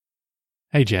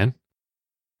Hey, Jen.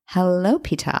 Hello,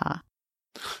 Peter.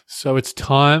 So it's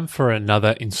time for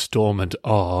another installment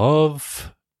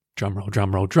of...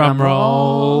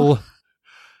 Drumroll.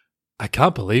 I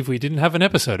can't believe we didn't have an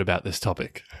episode about this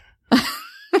topic.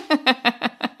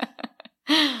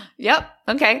 Yep.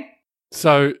 Okay.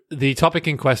 So the topic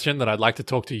in question that I'd like to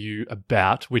talk to you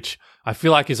about, which I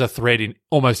feel like is a thread in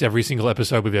almost every single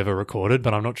episode we've ever recorded,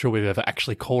 but I'm not sure we've ever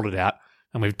actually called it out,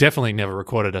 and we've definitely never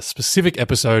recorded a specific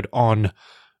episode on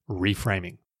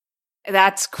reframing.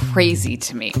 That's crazy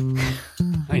to me.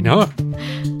 I know.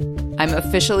 I'm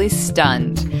officially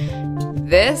stunned.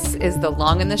 This is the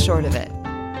long and the short of it.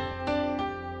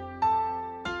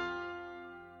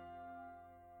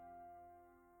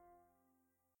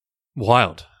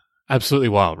 Wild. Absolutely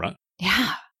wild, right?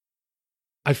 Yeah.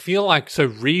 I feel like, so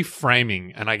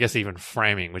reframing, and I guess even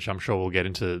framing, which I'm sure we'll get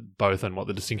into both and what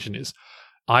the distinction is,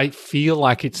 I feel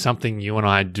like it's something you and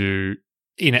I do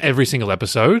in every single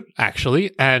episode,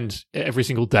 actually, and every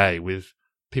single day with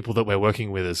people that we're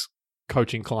working with as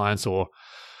coaching clients or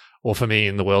for me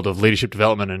in the world of leadership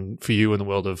development and for you in the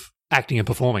world of acting and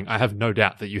performing. I have no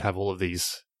doubt that you have all of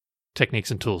these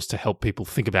techniques and tools to help people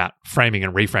think about framing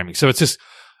and reframing. So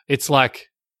it's like,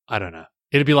 I don't know.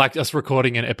 It'd be like us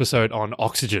recording an episode on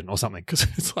oxygen or something, because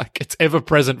it's like it's ever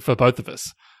present for both of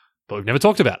us, but we've never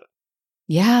talked about it.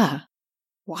 Yeah.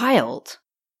 Wild.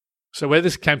 So where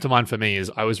this came to mind for me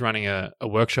is I was running a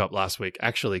workshop last week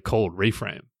actually called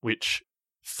Reframe, which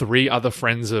 3 other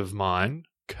friends of mine,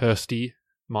 Kirsty,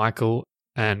 Michael,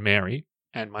 and Mary,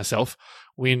 and myself,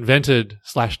 we invented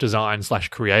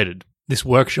 / created this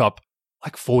workshop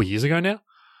like 4 years ago now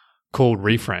called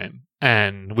Reframe.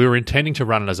 And we were intending to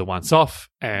run it as a once-off,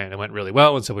 and it went really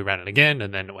well, and so we ran it again,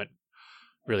 and then it went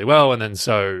really well, and then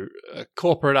so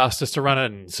corporate asked us to run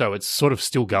it, and so it's sort of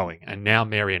still going. And now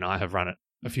Mary and I have run it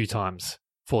a few times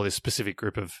for this specific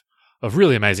group of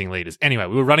really amazing leaders. Anyway,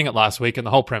 we were running it last week, and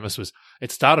the whole premise was,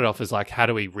 it started off as like, how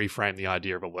do we reframe the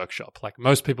idea of a workshop? Like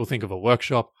most people think of a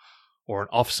workshop or an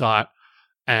offsite,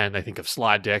 and they think of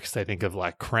slide decks, they think of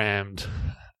like crammed,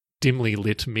 dimly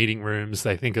lit meeting rooms,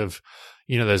 they think of,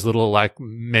 you know, those little like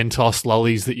Mentos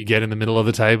lollies that you get in the middle of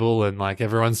the table, and like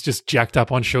everyone's just jacked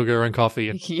up on sugar and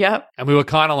coffee. Yep. And we were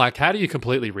kind of like, how do you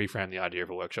completely reframe the idea of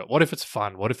a workshop? What if it's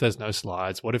fun? What if there's no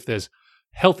slides? What if there's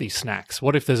healthy snacks?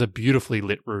 What if there's a beautifully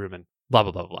lit room and blah,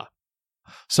 blah, blah, blah.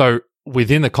 So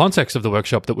within the context of the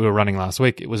workshop that we were running last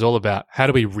week, it was all about how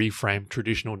do we reframe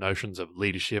traditional notions of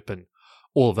leadership and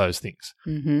all of those things.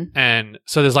 Mm-hmm. And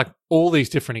so there's like all these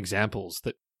different examples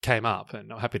that came up,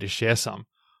 and I'm happy to share some.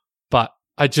 But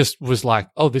I just was like,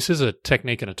 oh, this is a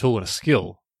technique and a tool and a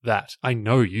skill that I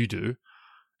know you do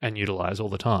and utilize all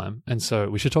the time. And so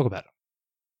we should talk about it.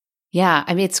 Yeah.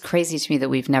 I mean, it's crazy to me that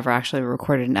we've never actually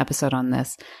recorded an episode on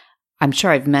this. I'm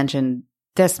sure I've mentioned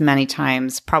this many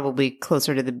times, probably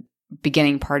closer to the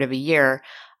beginning part of a year.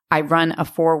 I run a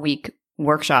 4-week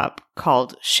workshop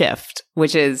called Shift,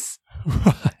 which is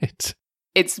Right.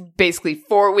 It's basically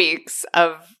 4 weeks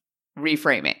of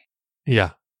reframing.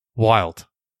 Yeah. Wild.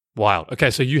 Okay,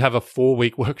 so you have a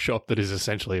 4-week workshop that is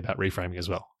essentially about reframing as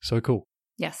well. So cool.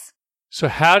 Yes. So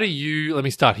how do you, let me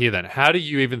start here then. How do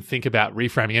you even think about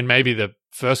reframing? And maybe the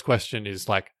first question is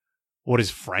like, what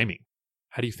is framing?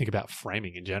 How do you think about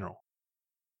framing in general?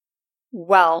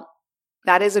 Well,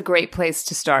 that is a great place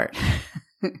to start.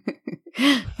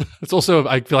 It's also,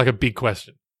 I feel like, a big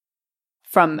question.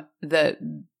 From the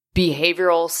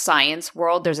behavioral science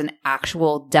world, there's an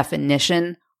actual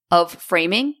definition of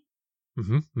framing.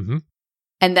 Mm-hmm, mm-hmm.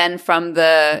 And then from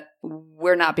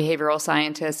we're not behavioral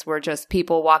scientists, we're just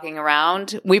people walking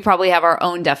around, we probably have our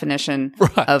own definition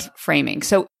of framing.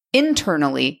 So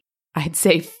internally, I'd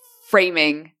say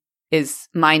framing is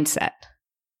mindset.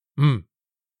 Mm.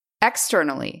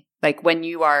 Externally, like when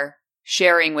you are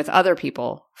sharing with other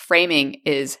people, framing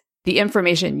is the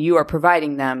information you are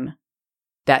providing them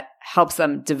that helps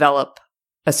them develop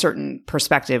a certain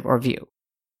perspective or view.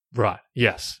 Right.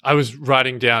 Yes. I was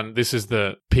writing down, this is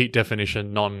the Pete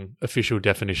definition, non-official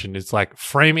definition. It's like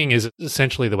framing is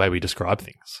essentially the way we describe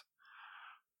things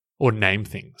or name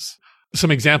things. Some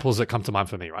examples that come to mind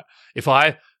for me, right? If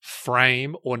I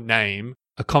frame or name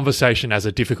a conversation as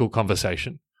a difficult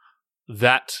conversation,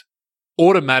 that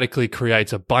automatically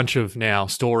creates a bunch of now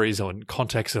stories or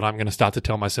context that I'm going to start to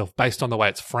tell myself based on the way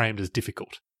it's framed as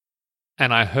difficult.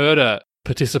 And I heard a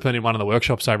participant in one of the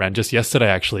workshops I ran just yesterday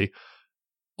actually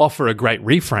offer a great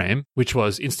reframe, which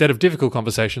was, instead of difficult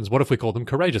conversations, what if we call them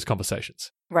courageous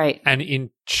conversations? Right. And in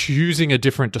choosing a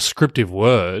different descriptive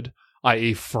word,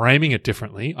 i.e. framing it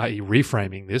differently, i.e.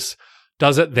 reframing this,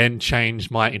 does it then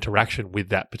change my interaction with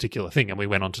that particular thing? And we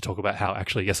went on to talk about how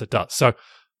actually, yes, it does. So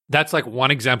that's like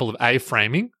one example of A,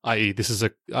 framing, i.e. this is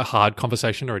a hard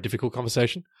conversation or a difficult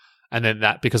conversation. And then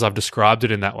that, because I've described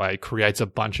it in that way, creates a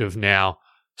bunch of now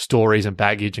stories and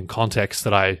baggage and context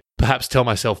that I perhaps tell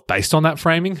myself based on that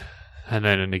framing. And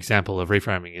then an example of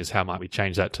reframing is how might we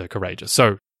change that to courageous.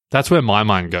 So that's where my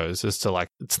mind goes, as to like,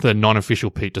 it's the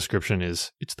non-official Pete description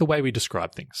is, it's the way we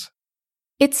describe things.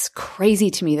 It's crazy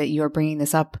to me that you're bringing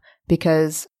this up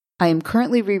because I am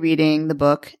currently rereading the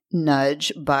book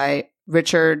Nudge by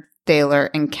Richard Thaler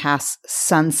and Cass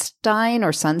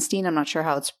Sunstein. I'm not sure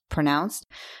how it's pronounced.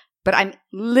 But I'm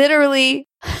literally,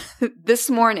 this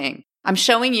morning, I'm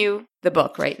showing you the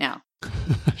book right now.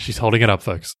 She's holding it up,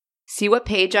 folks. See what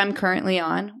page I'm currently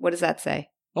on? What does that say?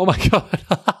 Oh my God.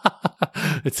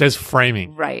 It says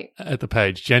framing. Right. At the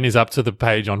page. Jen is up to the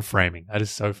page on framing. That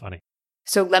is so funny.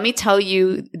 So let me tell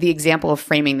you the example of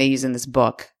framing they use in this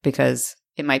book because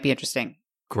it might be interesting.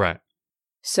 Great.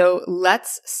 So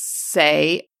let's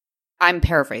say, I'm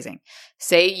paraphrasing.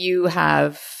 Say you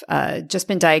have just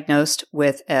been diagnosed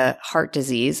with a heart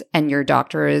disease and your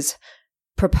doctor is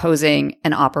proposing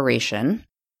an operation.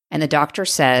 And the doctor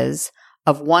says,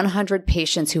 of 100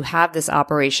 patients who have this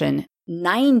operation,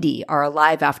 90 are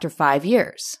alive after 5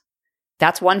 years.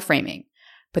 That's one framing.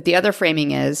 But the other framing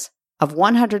is, of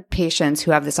 100 patients who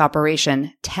have this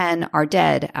operation, 10 are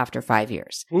dead after 5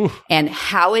 years. Oof. And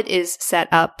how it is set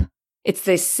up, it's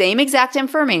the same exact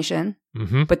information,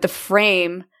 but the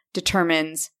frame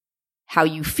determines how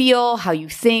you feel, how you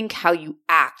think, how you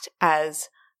act as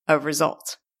a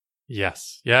result.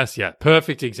 Yes.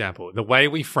 Perfect example. The way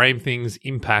we frame things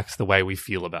impacts the way we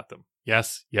feel about them.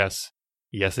 Yes.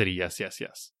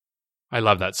 I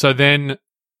love that. So then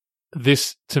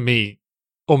this, to me,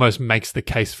 almost makes the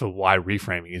case for why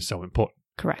reframing is so important.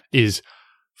 Correct. Is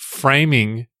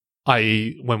framing,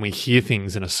 i.e. when we hear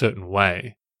things in a certain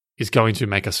way, is going to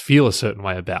make us feel a certain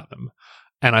way about them.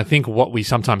 And I think what we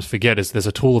sometimes forget is there's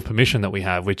a tool of permission that we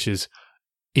have, which is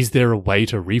there a way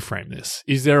to reframe this?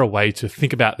 Is there a way to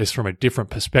think about this from a different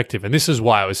perspective? And this is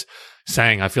why I was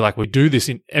saying I feel like we do this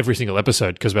in every single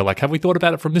episode because we're like, have we thought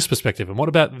about it from this perspective? And what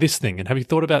about this thing? And have you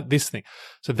thought about this thing?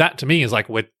 So that to me is like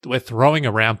we're throwing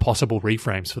around possible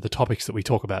reframes for the topics that we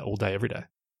talk about all day, every day.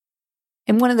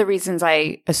 And one of the reasons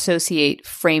I associate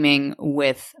framing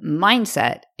with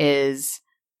mindset is,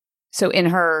 so in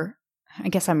her, I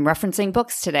guess I'm referencing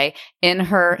books today, in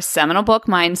her seminal book,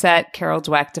 Mindset, Carol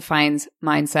Dweck defines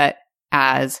mindset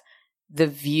as the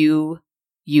view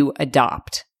you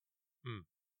adopt.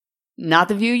 Not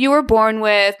the view you were born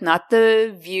with, not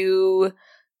the view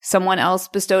someone else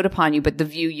bestowed upon you, but the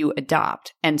view you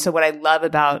adopt. And so what I love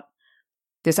about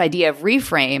this idea of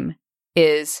reframe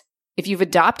is if you've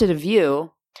adopted a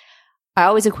view, I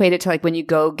always equate it to like when you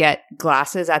go get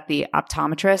glasses at the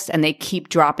optometrist and they keep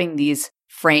dropping these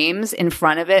frames in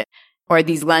front of it or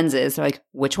these lenses. They're like,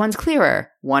 which one's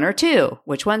clearer? 1 or 2?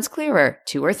 Which one's clearer?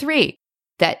 2 or 3?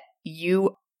 That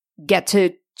you get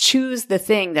to choose the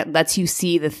thing that lets you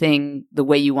see the thing the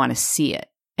way you want to see it.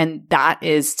 And that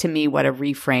is, to me, what a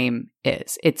reframe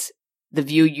is. It's the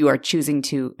view you are choosing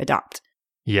to adopt.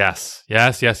 Yes.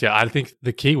 I think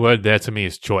the key word there to me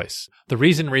is choice. The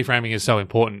reason reframing is so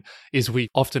important is we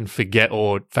often forget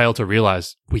or fail to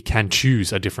realize we can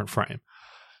choose a different frame.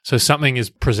 So something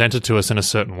is presented to us in a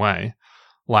certain way,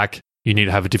 like you need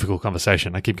to have a difficult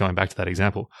conversation. I keep going back to that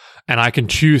example. And I can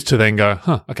choose to then go,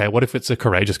 okay, what if it's a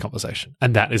courageous conversation?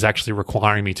 And that is actually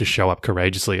requiring me to show up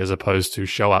courageously as opposed to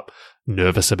show up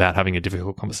nervous about having a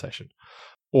difficult conversation.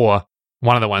 Or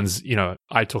one of the ones,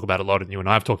 I talk about a lot and you and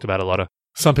I have talked about a lot of,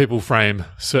 some people frame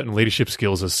certain leadership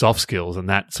skills as soft skills, and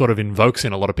that sort of invokes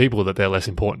in a lot of people that they're less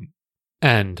important.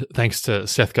 And thanks to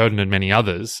Seth Godin and many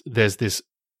others, there's this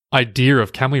idea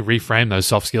of can we reframe those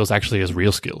soft skills actually as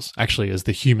real skills, actually as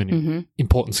the human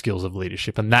important skills of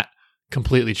leadership. And that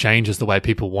completely changes the way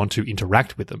people want to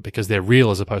interact with them because they're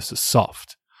real as opposed to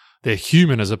soft. They're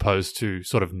human as opposed to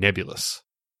sort of nebulous.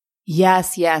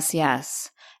 Yes.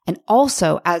 And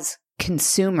also as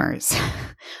consumers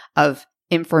of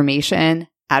information,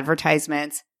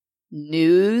 advertisements,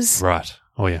 news. Right.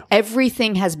 Oh, yeah.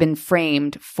 Everything has been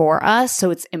framed for us.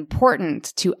 So it's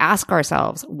important to ask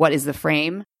ourselves, what is the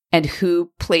frame and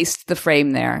who placed the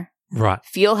frame there? Right.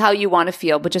 Feel how you want to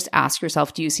feel, but just ask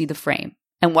yourself, do you see the frame?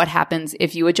 And what happens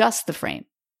if you adjust the frame?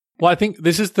 Well, I think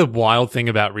this is the wild thing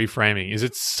about reframing is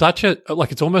it's such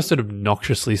it's almost an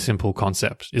obnoxiously simple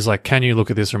concept. Is like, can you look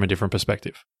at this from a different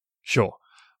perspective? Sure.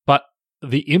 But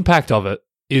the impact of it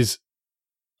is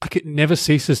like it never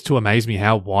ceases to amaze me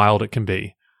how wild it can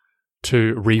be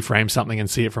to reframe something and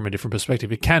see it from a different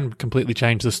perspective. It can completely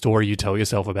change the story you tell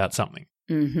yourself about something.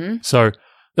 Mm-hmm. So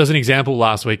there's an example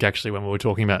last week, actually, when we were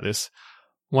talking about this,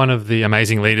 one of the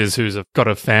amazing leaders who's got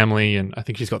a family, and I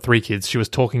think she's got 3 kids, she was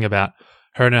talking about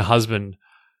her and her husband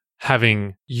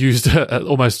having used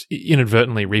almost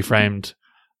inadvertently reframed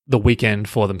the weekend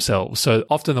for themselves. So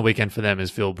often the weekend for them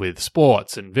is filled with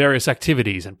sports and various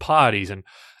activities and parties, and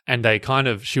they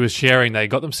she was sharing, they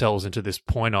got themselves into this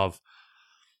point of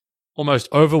almost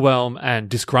overwhelm and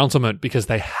disgruntlement because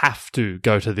they have to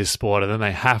go to this sport, and then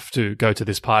they have to go to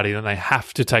this party, and then they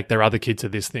have to take their other kid to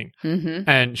this thing. Mm-hmm.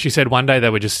 And she said one day they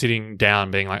were just sitting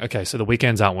down being like, okay, so the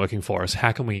weekends aren't working for us.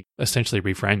 How can we essentially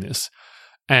reframe this?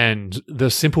 And the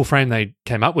simple frame they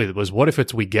came up with was, what if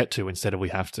it's we get to instead of we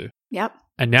have to? Yep.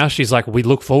 And now she's like, we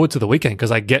look forward to the weekend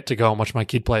because I get to go and watch my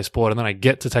kid play a sport, and then I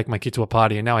get to take my kid to a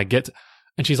party, and now I get to...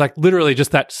 And she's like, literally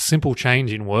just that simple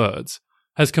change in words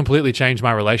has completely changed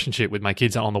my relationship with my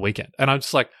kids on the weekend. And I'm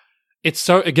just like, it's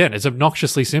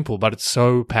obnoxiously simple, but it's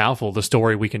so powerful, the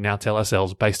story we can now tell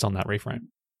ourselves based on that reframe.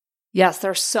 Yes,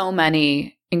 there's so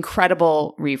many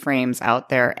incredible reframes out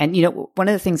there. And, one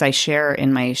of the things I share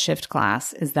in my shift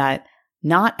class is that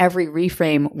not every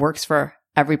reframe works for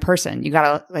every person. You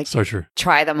got to so true.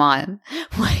 Try them on.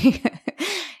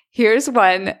 Here's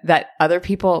one that other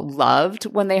people loved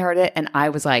when they heard it. And I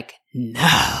was like,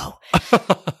 no.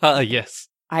 Yes.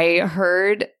 I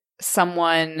heard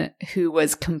someone who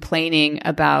was complaining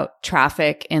about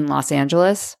traffic in Los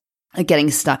Angeles, like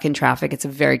getting stuck in traffic. It's a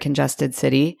very congested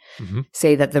city. Mm-hmm.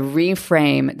 Say that the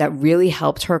reframe that really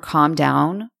helped her calm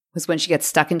down was when she gets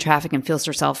stuck in traffic and feels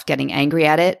herself getting angry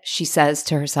at it. She says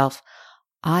to herself,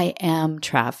 I am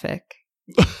traffic.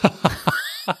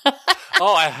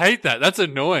 Oh, I hate that. That's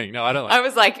annoying. No, I don't like I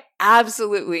was like,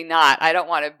 absolutely not. I don't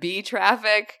want to be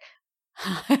traffic.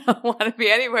 I don't want to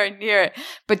be anywhere near it.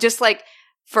 But just like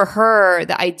for her,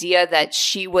 the idea that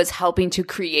she was helping to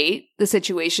create the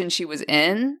situation she was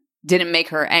in didn't make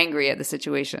her angry at the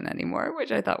situation anymore,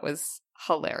 which I thought was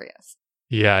hilarious.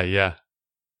 Yeah.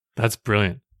 That's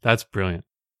brilliant.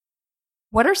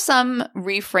 What are some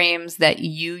reframes that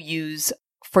you use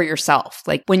for yourself?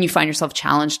 Like when you find yourself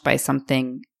challenged by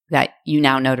something that you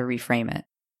now know to reframe it?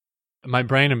 My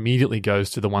brain immediately goes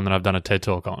to the one that I've done a TED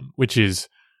Talk on, which is,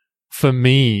 for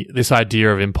me, this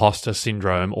idea of imposter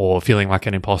syndrome, or feeling like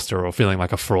an imposter, or feeling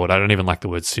like a fraud. I don't even like the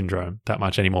word syndrome that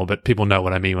much anymore, but people know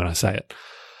what I mean when I say it.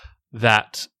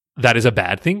 That is a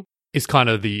bad thing. Is kind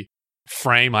of the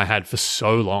frame I had for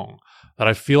so long, that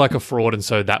I feel like a fraud, and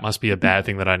so that must be a bad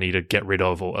thing that I need to get rid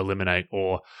of or eliminate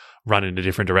or run in a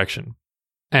different direction.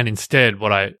 And instead,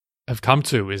 what I have come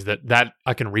to is that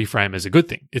I can reframe as a good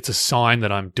thing. It's a sign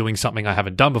that I'm doing something I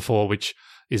haven't done before, which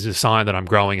is a sign that I'm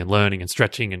growing and learning and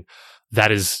stretching, and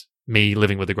that is me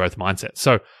living with a growth mindset.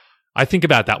 So I think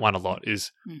about that one a lot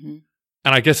and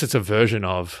I guess it's a version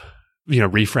of,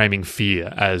 reframing fear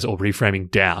or reframing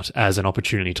doubt as an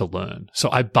opportunity to learn. So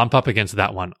I bump up against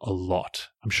that one a lot.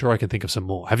 I'm sure I can think of some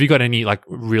more. Have you got any like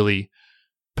really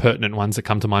pertinent ones that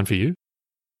come to mind for you?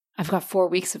 I've got 4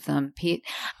 weeks of them, Pete.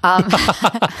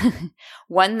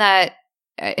 One that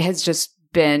has just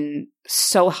been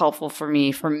so helpful for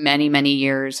me for many, many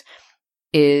years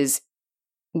is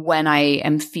when I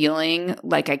am feeling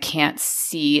like I can't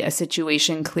see a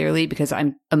situation clearly because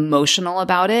I'm emotional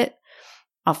about it.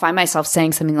 I'll find myself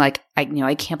saying something like, I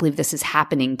can't believe this is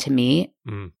happening to me.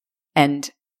 Mm. And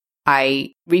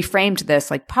I reframed this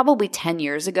like probably 10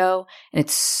 years ago, and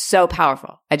it's so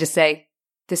powerful. I just say,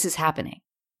 this is happening.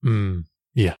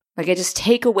 Yeah. Like I just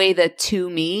take away the to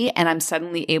me, and I'm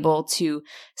suddenly able to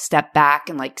step back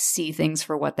and like see things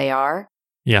for what they are.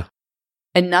 Yeah.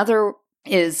 Another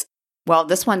is, well,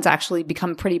 this one's actually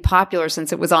become pretty popular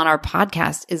since it was on our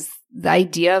podcast, is the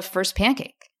idea of first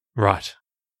pancake. Right.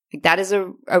 Like that is a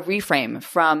reframe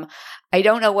from, I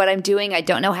don't know what I'm doing, I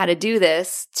don't know how to do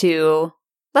this, to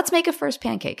let's make a first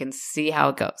pancake and see how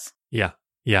it goes. Yeah.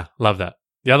 Yeah. Love that.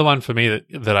 The other one for me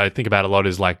that I think about a lot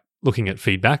is like looking at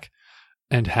feedback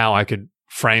and how I could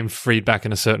frame feedback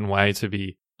in a certain way to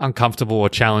be uncomfortable or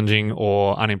challenging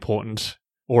or unimportant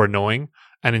or annoying.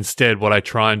 And instead, what I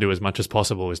try and do as much as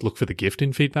possible is look for the gift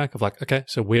in feedback of like, okay,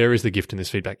 so where is the gift in this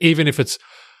feedback? Even if it's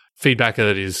feedback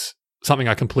that is something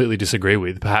I completely disagree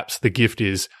with, perhaps the gift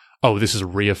is, oh, this has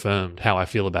reaffirmed how I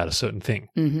feel about a certain thing.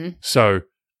 Mm-hmm. So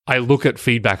I look at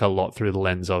feedback a lot through the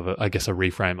lens of, I guess, a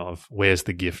reframe of where's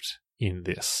the gift in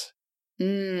this?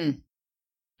 And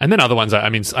then other ones, I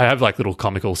have like little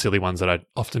comical, silly ones that I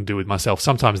often do with myself.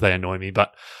 Sometimes they annoy me,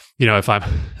 but if I'm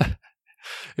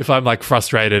if I'm like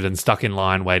frustrated and stuck in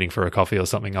line waiting for a coffee or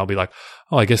something, I'll be like,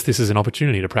 oh, I guess this is an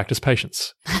opportunity to practice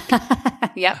patience.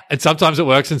 Yeah. And sometimes it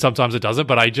works and sometimes it doesn't,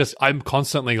 but I'm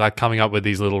constantly like coming up with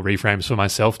these little reframes for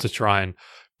myself to try and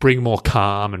bring more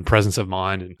calm and presence of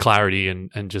mind and clarity and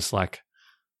just like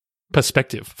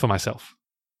perspective for myself.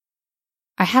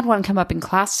 I had one come up in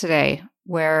class today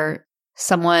where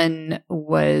someone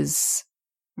was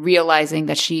realizing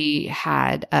that she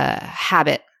had a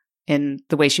habit in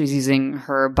the way she was using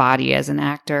her body as an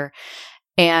actor.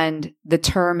 And the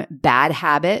term bad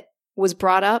habit was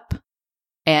brought up.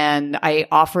 And I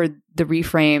offered the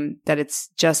reframe that it's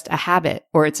just a habit,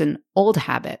 or it's an old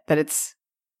habit, that it's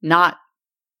not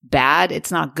bad,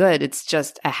 it's not good, it's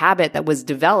just a habit that was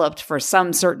developed for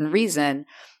some certain reason.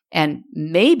 And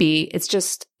maybe it's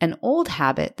just an old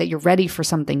habit that you're ready for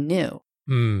something new.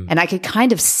 And I could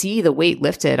kind of see the weight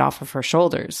lifted off of her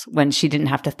shoulders when she didn't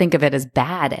have to think of it as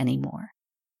bad anymore.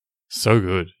 So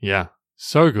good. Yeah.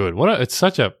 So good. It's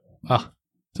such a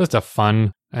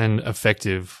fun and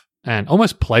effective and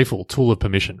almost playful tool of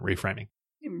permission, reframing.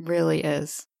 It really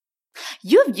is.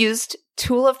 You have used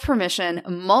tool of permission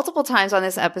multiple times on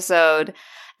this episode,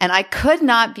 and I could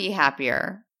not be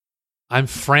happier. I'm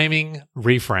framing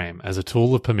reframe as a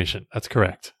tool of permission. That's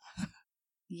correct.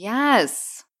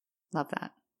 Yes. Love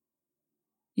that.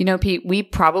 You know, Pete, we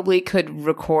probably could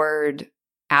record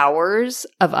hours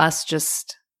of us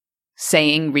just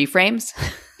saying reframes.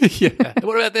 Yeah.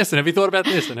 What about this? And have you thought about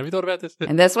this? And have you thought about this?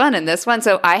 And this one and this one.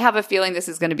 So I have a feeling this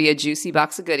is going to be a juicy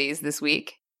box of goodies this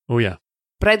week. Oh, yeah.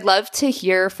 But I'd love to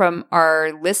hear from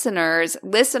our listeners.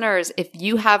 Listeners, if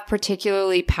you have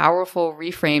particularly powerful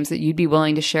reframes that you'd be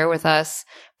willing to share with us,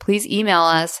 please email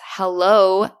us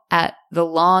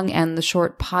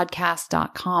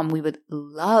hello@thelongandtheshortpodcast.com. We would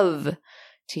love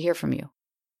to hear from you.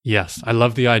 Yes, I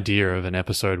love the idea of an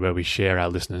episode where we share our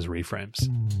listeners' reframes.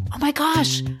 Oh my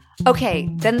gosh. Okay,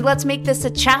 then let's make this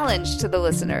a challenge to the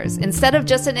listeners. Instead of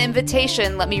just an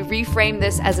invitation, let me reframe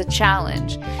this as a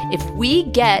challenge. If we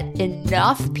get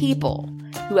enough people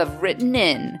who have written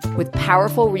in with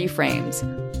powerful reframes,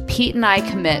 Pete and I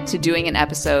commit to doing an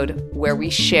episode where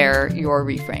we share your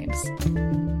reframes.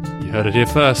 You heard it here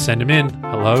first. Send them in.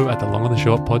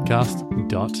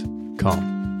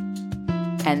 hello@thelongandtheshortpodcast.com.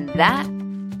 And that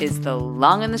is the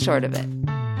long and the short of it.